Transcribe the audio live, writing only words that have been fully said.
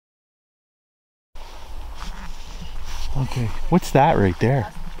Okay, what's that right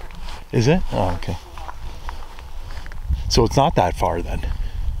there? Is it? Oh, okay. So it's not that far then.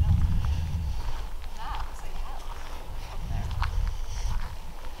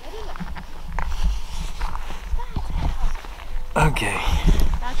 Okay.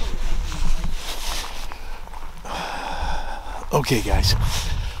 Okay, guys.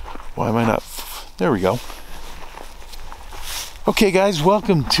 Why am I not? There we go. Okay, guys,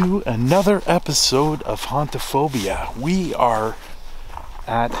 welcome to another episode of Hauntophobia. We are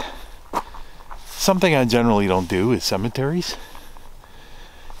at something I generally don't do is cemeteries.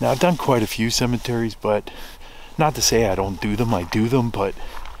 Now, I've done quite a few cemeteries, but not to say I don't do them, I do them, but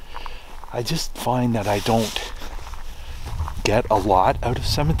I just find that I don't get a lot out of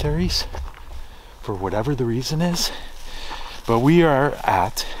cemeteries for whatever the reason is. But we are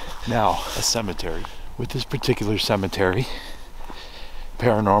at now a cemetery. With this particular cemetery,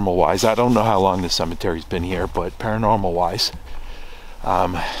 paranormal wise, I don't know how long this cemetery's been here, but paranormal wise,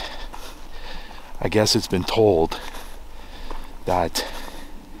 I guess it's been told that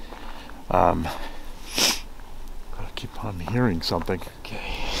I keep on hearing something. Okay,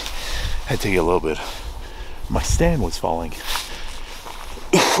 I had to take a little bit. My stand was falling.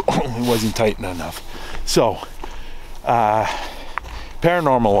 It wasn't tight enough. So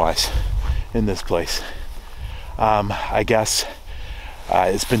paranormal wise in this place, I guess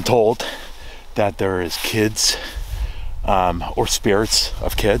it's been told that there is kids or spirits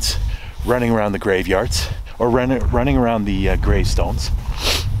of kids running around the graveyards or running around the gravestones,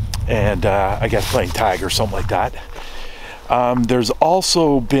 and I guess playing tag or something like that. There's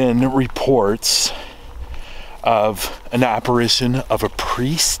also been reports of an apparition of a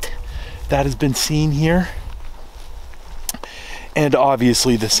priest that has been seen here. And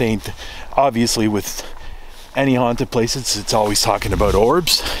obviously the same, obviously with any haunted places, it's always talking about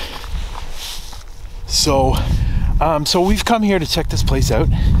orbs. So, so we've come here to check this place out.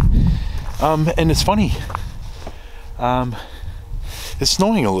 And it's funny. It's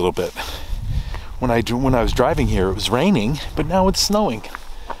snowing a little bit. When I was driving here, it was raining, but now it's snowing.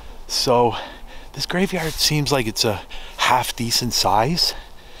 So this graveyard seems like it's a half decent size.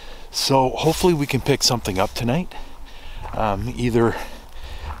 So hopefully we can pick something up tonight. Either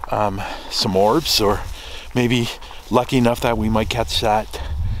some orbs, or maybe lucky enough that we might catch that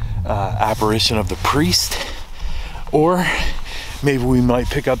apparition of the priest, or maybe we might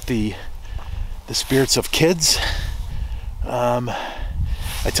pick up the spirits of kids.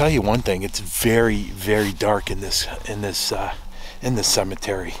 I tell you one thing, it's very, very dark in this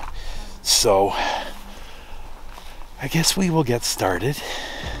cemetery. So I guess we will get started.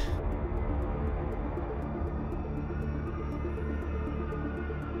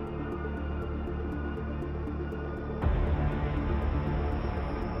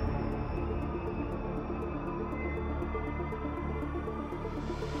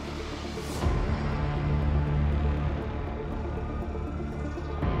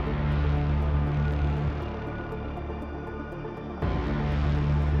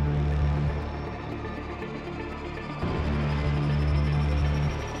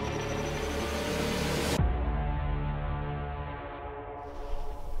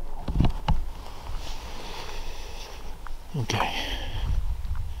 Okay.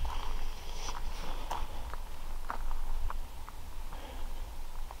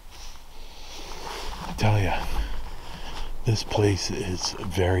 I tell you, this place is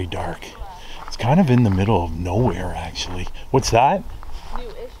very dark. It's kind of in the middle of nowhere, actually. What's that?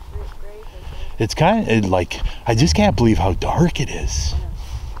 New-ish grave. It's kind of like, I just can't believe how dark it is.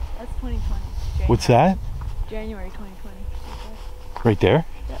 That's 2020. January. What's that? January 2020. Right there?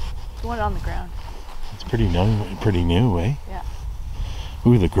 Yeah. The one on the ground. It's pretty new, eh? Yeah.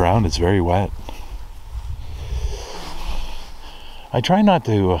 Ooh, the ground is very wet. I try not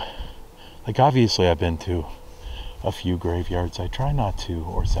to, like obviously I've been to a few graveyards. I try not to,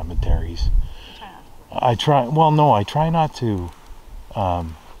 or cemeteries. I try not to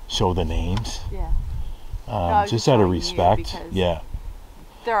show the names. Yeah. Just out of respect. Yeah.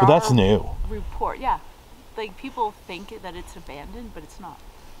 But that's new. Like people think that it's abandoned, but it's not.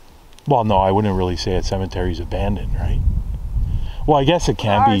 Well, no, I wouldn't really say a cemetery is abandoned, right? Well, I guess it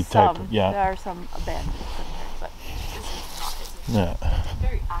can be type. Yeah. There are some abandoned cemeteries, but this is not. It's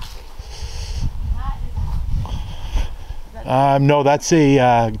very active. No, that's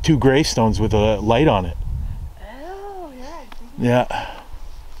a 2 gravestones with a light on it. Oh, you're right. Yeah.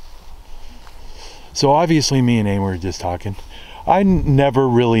 So obviously me and Amy were just talking. I never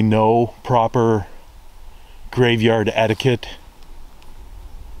really know proper graveyard etiquette.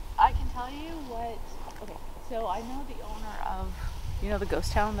 I can tell you what. Okay, so I know the owner of, the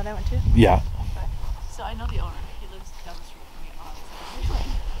ghost town that I went to? Yeah. Okay. So I know the owner. He lives down the street from me on Cemetery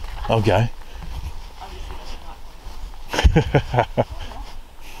Lane. Okay. Obviously, that's not going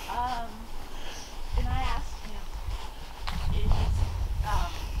on. And I asked him if he's,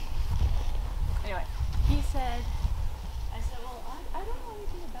 anyway, he said, I said, well, I don't know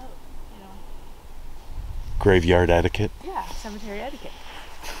anything about, you know. Graveyard etiquette. Yeah, cemetery etiquette.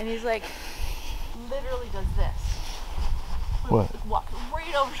 And he's like, literally does this. What? Walk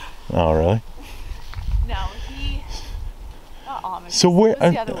right over. Oh, really? No, he, not Amish. So where?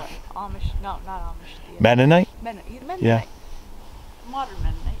 What's the other one? Amish? No, not Amish. The Mennonite? Mennonite. Yeah. Modern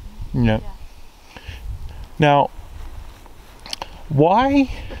Mennonite. Yeah. Yeah. Now, why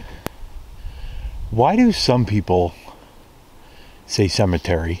do some people say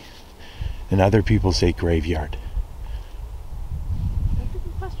cemetery and other people say graveyard? That's a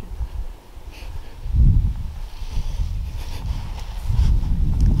good question.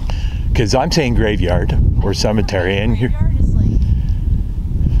 Because I'm saying graveyard or cemetery, and you're... Graveyard is like I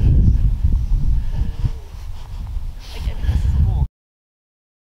mean, this is old.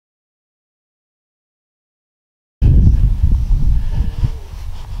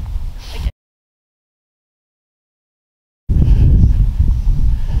 Like,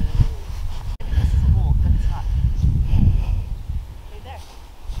 I mean, this is old, but it's not. Right there.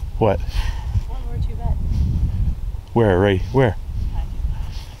 What? One more two bed. Where? Right? Where? Behind you.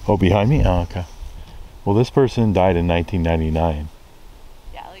 Oh, behind me? Oh, okay. Well, this person died in 1999.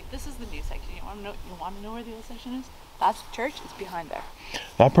 Yeah, like this is the new section. You want to know? You want to know where the old section is? That's the church. It's behind there.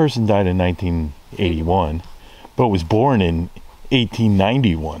 That person died in 1981, but was born in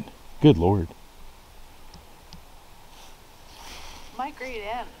 1891. Good Lord. My great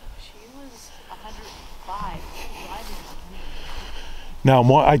aunt, she was 105. She was driving with me. Now,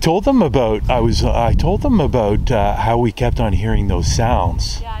 I told them about how we kept on hearing those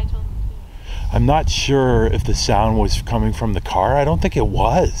sounds. Yeah, I told them too. I'm not sure if the sound was coming from the car. I don't think it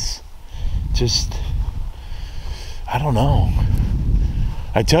was. Just, I don't know.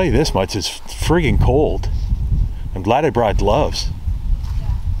 I tell you this much, it's friggin' cold. I'm glad I brought gloves.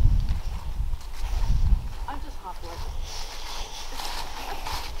 Yeah. I'm just hot blooded.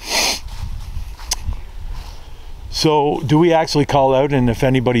 So, do we actually call out, and if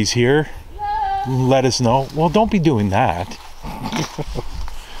anybody's here, let us know? Well, don't be doing that.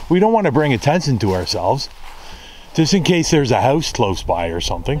 We don't want to bring attention to ourselves. Just in case there's a house close by or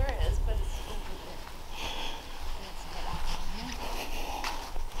something. There is, but it's over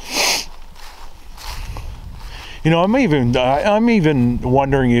there. You know, I'm even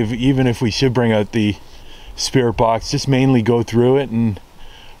wondering if we should bring out the spirit box, just mainly go through it and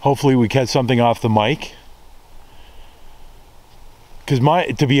hopefully we catch something off the mic. Because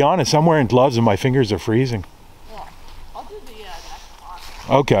to be honest, I'm wearing gloves and my fingers are freezing. Yeah. I'll do the next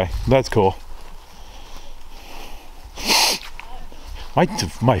one. Okay, that's cool.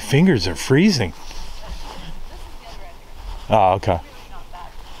 My fingers are freezing. This is the other end. Oh, okay. Really not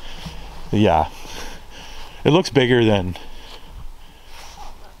bad. Yeah. It looks bigger than...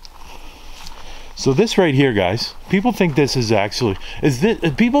 So this right here, guys, people think this is actually...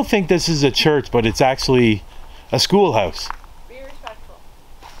 people think this is a church, but it's actually a schoolhouse. Be respectful.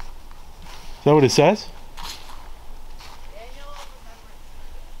 Is that what it says? Annual remembrance.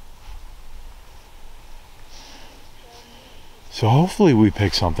 So hopefully we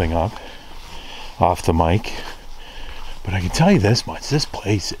pick something up off the mic. But I can tell you this much, this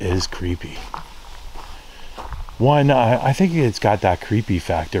place is creepy. One, I think it's got that creepy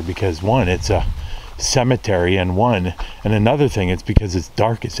factor because one, it's a cemetery, and another thing, it's because it's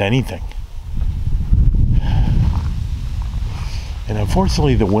dark as anything. And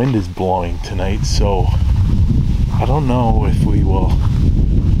unfortunately the wind is blowing tonight, so I don't know if we will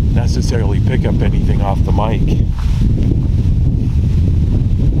necessarily pick up anything off the mic.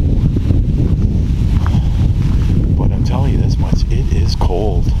 But I'm telling you this much, it is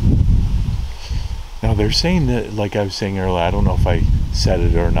cold. Now they're saying that, like I was saying earlier, I don't know if I said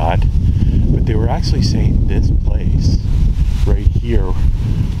it or not, but they were actually saying this place right here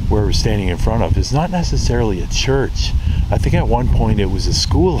where we're standing in front of is not necessarily a church. I think at one point it was a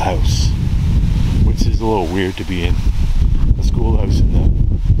schoolhouse, which is a little weird to be in a schoolhouse in the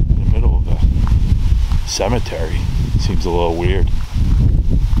middle of a cemetery. Seems a little weird.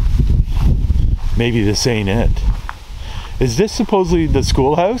 Maybe this ain't it. Is this supposedly the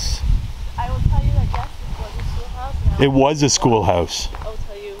schoolhouse? I will tell you that yes, it was a schoolhouse. And It was a schoolhouse. I'll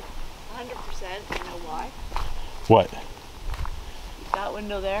tell you 100%. You know why? What? That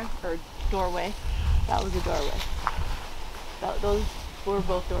window there, or doorway, that was a doorway. Those were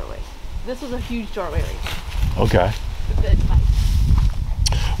both doorways. This was a huge doorway right here. Okay. It's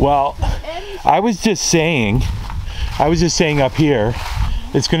nice. Well, I was just saying I was just saying up here,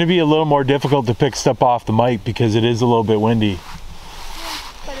 it's going to be a little more difficult to pick stuff off the mic because it is a little bit windy. Yeah,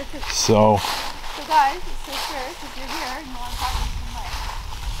 but if it's, So guys, it's so serious. If you're here and you want to talk to somebody.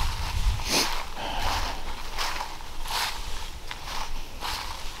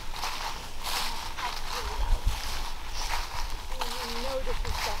 No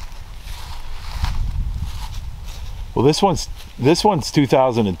disrespect. well, this one's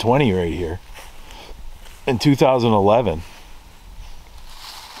 2020 right here, and 2011.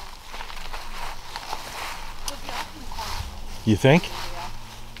 You think?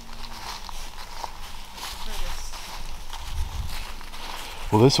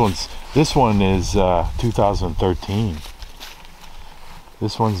 Well, this one is 2013.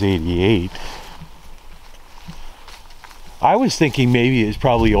 This one's 88. I was thinking maybe it's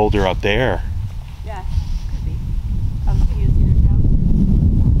probably older up there. Yeah, could be. I was thinking it was either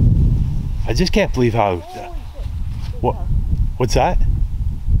down. I just can't believe how. Holy shit. What? What's that?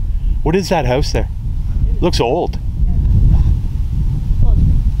 What is that house there? Looks old.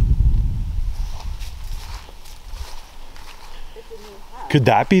 Could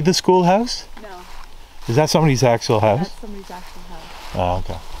that be the schoolhouse? No, Is that somebody's actual house? that's somebody's actual house. Oh,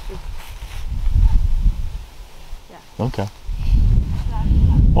 okay. Yeah. Okay.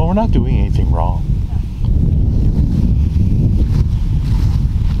 Well, we're not doing anything wrong.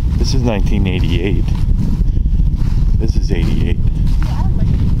 This is 1988. This is 88.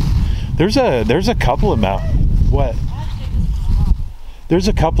 There's a couple of what? There's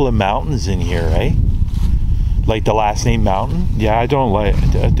a couple of mountains in here, eh? Like the last name mountain. Yeah, I don't like.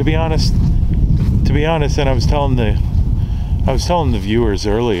 To be honest, and I was telling the viewers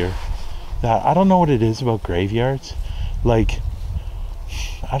earlier that I don't know what it is about graveyards. Like,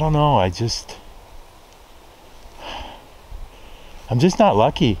 I don't know. I'm just not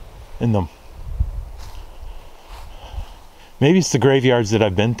lucky in them. Maybe it's the graveyards that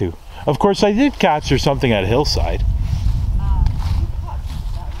I've been to. Of course, I did capture something at Hillside.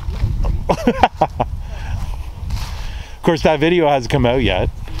 Of course, that video hasn't come out yet.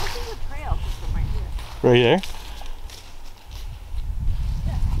 This is a trail system right here. Right there?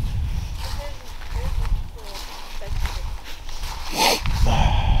 Yeah.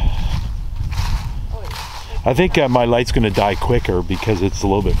 I think my light's going to die quicker because it's a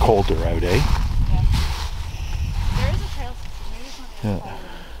little bit colder out, eh? Yeah. There is a trail system. Maybe it's on the other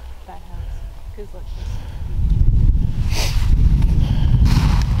side of that house. Because look,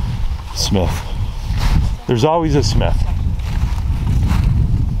 Smith. There's always a Smith.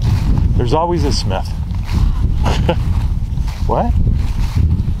 There's always a Smith. What?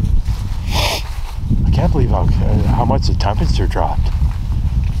 I can't believe how much the temperature dropped.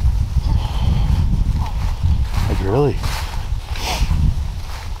 Like, really?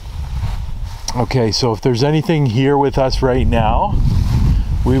 Okay, so if there's anything here with us right now,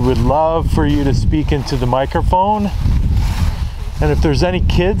 we would love for you to speak into the microphone. And if there's any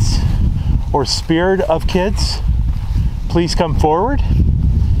kids or spirit of kids, please come forward.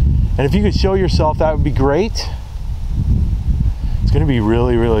 And if you could show yourself, that would be great. It's going to be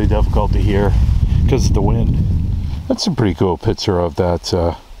really, really difficult to hear because of the wind. That's a pretty cool picture of that,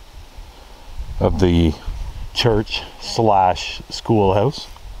 of the church / schoolhouse.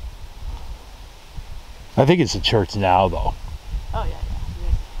 I think it's a church now, though. oh yeah,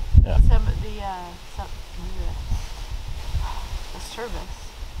 yeah. The service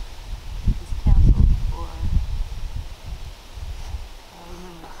is canceled for.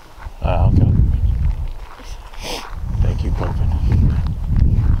 Okay. Thank you, COVID.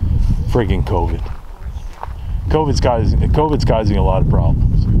 Friggin' COVID. COVID's causing a lot of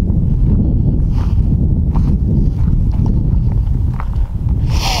problems.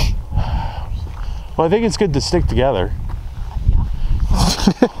 Well, I think it's good to stick together.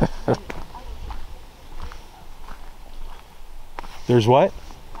 There's what?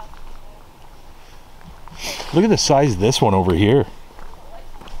 Look at the size of this one over here.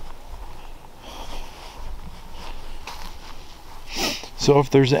 So if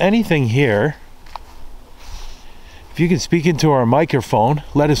there's anything here, if you can speak into our microphone,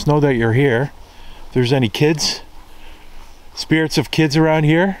 let us know that you're here. If there's any kids, spirits of kids around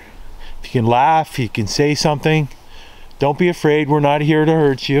here, if you can laugh, you can say something. Don't be afraid. We're not here to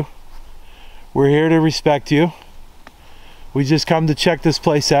hurt you. We're here to respect you. We just come to check this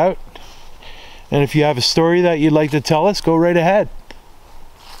place out. And if you have a story that you'd like to tell us, go right ahead.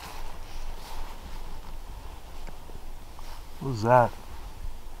 What was that?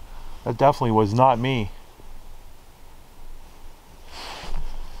 That definitely was not me.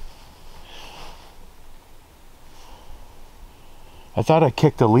 I thought I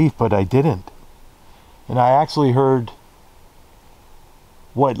kicked a leaf, but I didn't. And I actually heard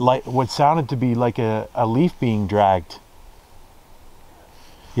what sounded to be like a leaf being dragged.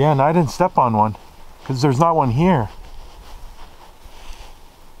 Yeah, and I didn't step on one because there's not one here.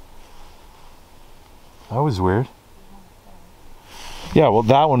 That was weird. Yeah, well,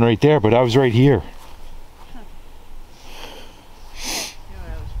 that one right there, but I was right here.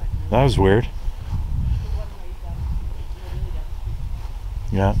 That was weird.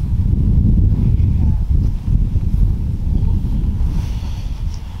 Yeah.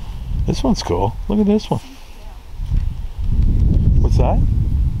 This one's cool. Look at this one. What's that?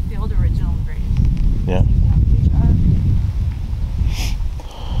 The old original graves. Yeah.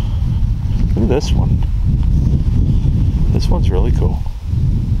 Look at this one. This one's really cool.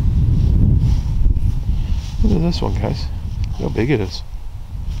 Look at this one, guys. Look how big it is.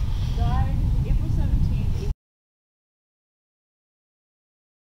 Died April 17th.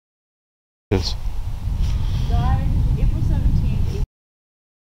 It is. Died April 17th.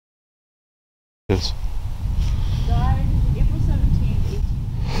 It is. Died April 17th.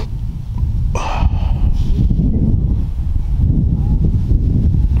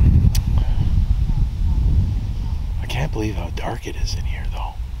 I can't believe how dark it is in here,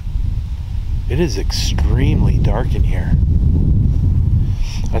 though. It is extremely dark in here.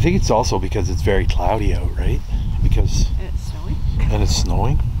 I think it's also because it's very cloudy out, right? Because And it's snowing. and it's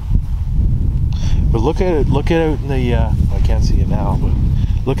snowing. But look at it. Look at out in the. I can't see it now, but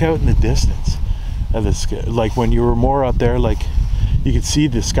look out in the distance of the sky. Like when you were more out there, like you could see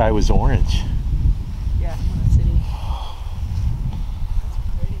the sky was orange. Yeah, in the city. That's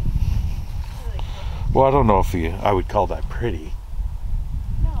pretty. Really cool. Well, I don't know if I would call that pretty.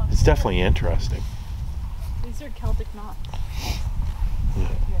 No, It's definitely interesting. These are Celtic knots. Yeah.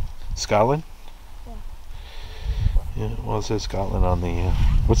 Right here. Scotland? Yeah. Yeah, well, it says Scotland on the.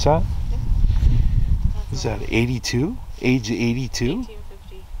 What's that? That's Is the that 82? Age 82?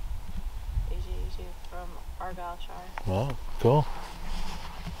 1850. Age 82 from Argyllshire. Wow, cool.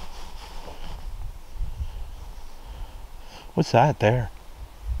 What's that there?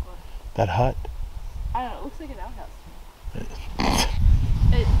 What? That hut? I don't know, it looks like an outhouse.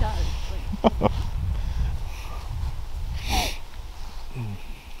 It does. Like,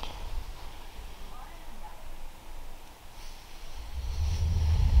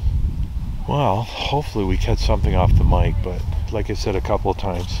 Well, hopefully we catch something off the mic, but like I said a couple of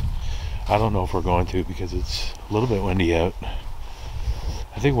times, I don't know if we're going to because it's a little bit windy out.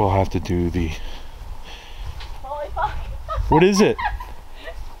 I think we'll have to do the... holy fuck. What is it?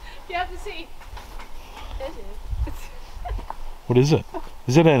 You have to see. What is it?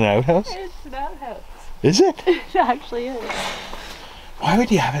 Is it an outhouse? It's an outhouse. Is it? It actually is. Why would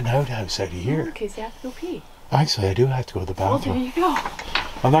you have an outhouse out of here? In case you have to go pee. Actually, I do have to go to the Well, there bathroom. you go.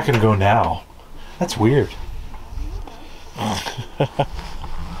 I'm not going to go now. That's weird.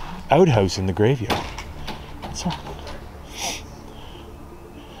 Outhouse in the graveyard. What's that?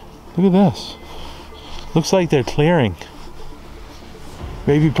 Look at this. Looks like they're clearing.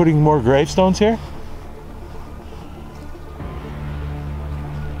 Maybe putting more gravestones here?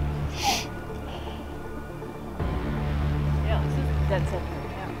 Yeah, this is dead center.